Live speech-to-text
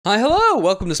Hi, hello!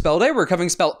 Welcome to Spell Day. We're covering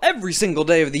spell every single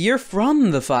day of the year from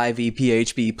the 5e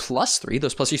PHB +3.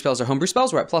 Those +3 spells are homebrew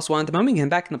spells. We're at +1 at the moment. You can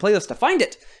back in the playlist to find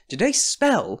it. Today's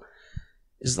spell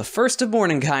is the first of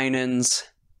Mordenkainen's,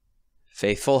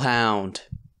 Faithful Hound.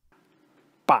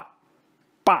 Ba,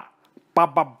 ba, ba,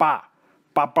 ba, ba,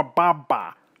 ba, ba, ba,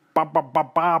 ba, ba, ba, ba,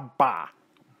 ba, ba.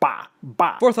 Ba,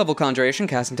 ba. 4th level Conjuration,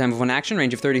 casting time of 1 action,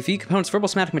 range of 30 feet, components verbal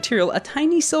somatic material, a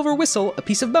tiny silver whistle, a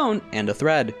piece of bone, and a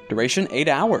thread. Duration 8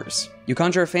 hours. You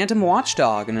conjure a phantom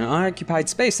watchdog in an unoccupied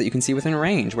space that you can see within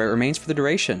range, where it remains for the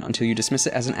duration, until you dismiss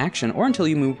it as an action, or until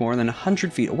you move more than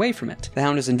 100 feet away from it. The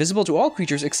hound is invisible to all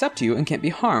creatures except you and can't be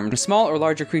harmed. A small or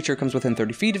larger creature comes within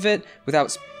 30 feet of it.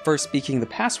 Without first speaking the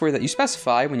password that you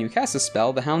specify when you cast a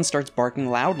spell, the hound starts barking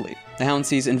loudly. The hound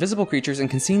sees invisible creatures and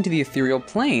can see into the ethereal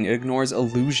plane. It ignores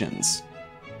illusions.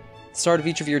 At the start of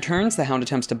each of your turns, the hound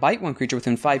attempts to bite one creature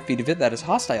within 5 feet of it that is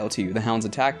hostile to you. The hound's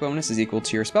attack bonus is equal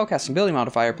to your spellcasting ability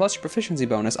modifier plus your proficiency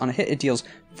bonus. On a hit, it deals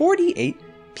 48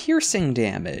 piercing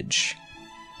damage.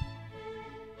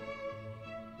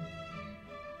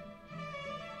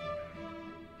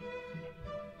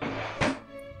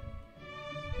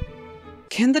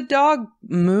 Can the dog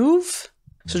move?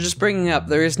 So just bringing up,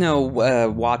 there is no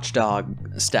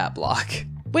watchdog stat block.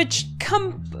 Which,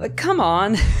 come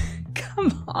on.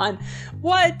 Come on,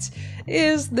 what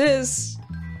is this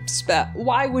spell?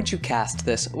 Why would you cast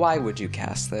this? Why would you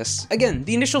cast this? Again,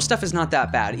 the initial stuff is not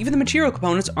that bad. Even the material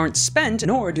components aren't spent,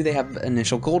 nor do they have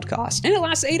initial gold cost. And it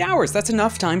lasts 8 hours. That's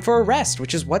enough time for a rest,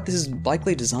 which is what this is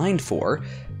likely designed for.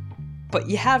 But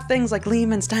you have things like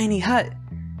Lehman's Tiny Hut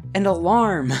and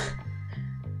Alarm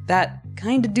that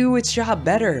kind of do its job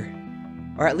better.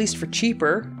 Or at least for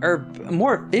cheaper, or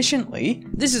more efficiently.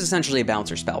 This is essentially a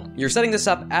bouncer spell. You're setting this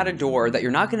up at a door that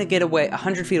you're not going to get away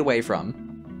 100 feet away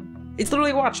from. It's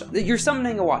literally you're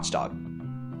summoning a watchdog.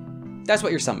 That's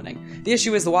what you're summoning. The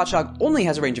issue is the watchdog only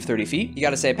has a range of 30 feet. You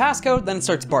gotta say a passcode, then it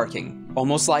starts barking.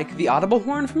 Almost like the audible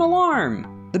horn from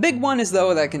Alarm. The big one is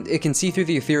though that it can see through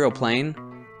the ethereal plane,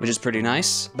 which is pretty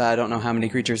nice, but I don't know how many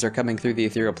creatures are coming through the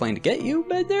ethereal plane to get you,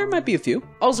 but there might be a few.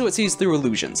 Also, it sees through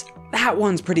illusions. That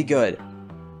one's pretty good.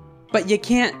 But you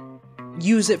can't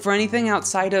use it for anything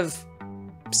outside of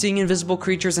seeing invisible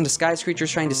creatures and disguised creatures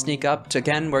trying to sneak up to,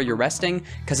 again, where you're resting,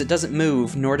 because it doesn't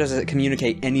move, nor does it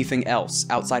communicate anything else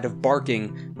outside of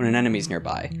barking when an enemy's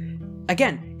nearby.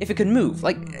 Again, if it could move,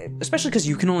 like, especially because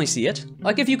you can only see it.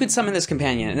 Like if you could summon this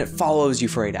companion and it follows you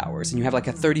for 8 hours and you have like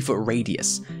a 30-foot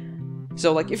radius.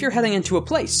 So like if you're heading into a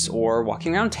place or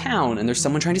walking around town and there's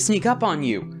someone trying to sneak up on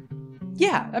you,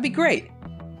 yeah, that'd be great.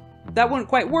 That wouldn't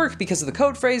quite work because of the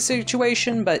code phrase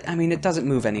situation, but I mean, it doesn't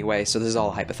move anyway, so this is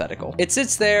all hypothetical. It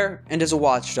sits there and is a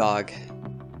watchdog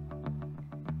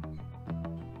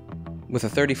with a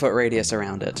 30-foot radius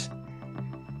around it.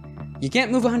 You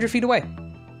can't move 100 feet away.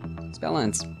 Spell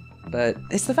ends. But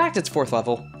it's the fact it's 4th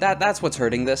level. That's what's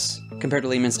hurting this, compared to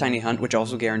Lehman's Tiny Hunt, which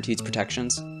also guarantees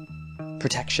protections,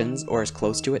 or as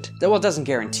close to it. Well, it doesn't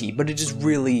guarantee, but it is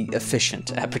really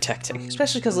efficient at protecting.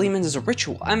 Especially because Lehman's is a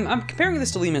ritual. I'm comparing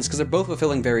this to Lehman's because they're both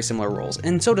fulfilling very similar roles,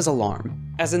 and so does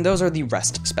Alarm. As in, those are the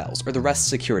rest spells, or the rest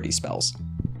security spells.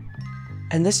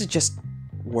 And this is just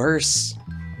worse.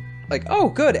 Like, oh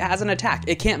good, it has an attack.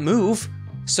 It can't move,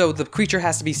 so the creature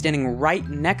has to be standing right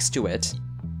next to it.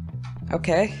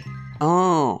 Okay.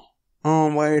 Oh,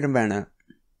 wait a minute.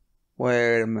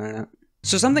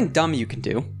 So something dumb you can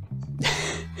do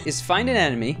is find an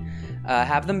enemy,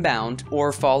 have them bound,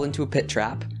 or fall into a pit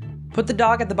trap. Put the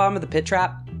dog at the bottom of the pit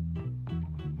trap.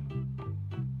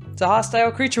 It's a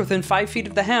hostile creature within 5 feet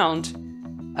of the hound.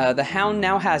 The hound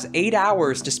now has 8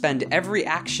 hours to spend every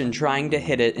action trying to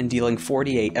hit it and dealing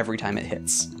 48 every time it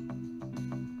hits.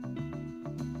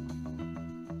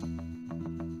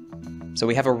 So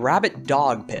we have a rabbit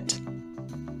dog pit.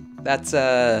 That's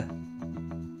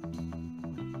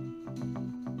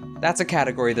a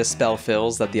category this spell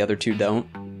fills that the other two don't.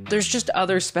 There's just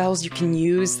other spells you can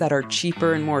use that are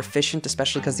cheaper and more efficient,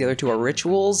 especially because the other two are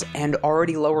rituals and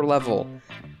already lower level.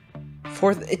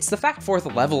 It's the fact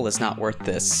 4th level is not worth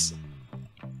this.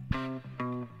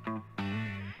 And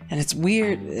it's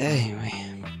weird, anyway.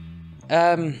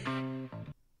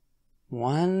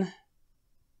 1.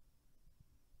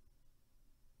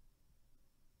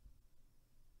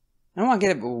 I don't want to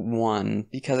get it 1,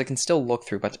 because I can still look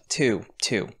through, but 2,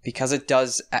 because it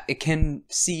can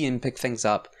see and pick things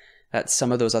up that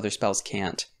some of those other spells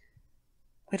can't.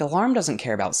 Wait, Alarm doesn't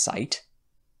care about sight.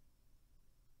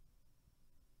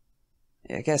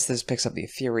 Yeah, I guess this picks up the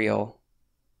ethereal.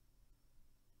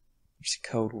 There's a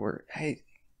code word. Hey.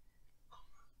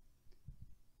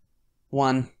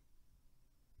 1.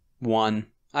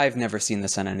 I've never seen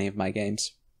this in any of my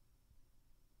games.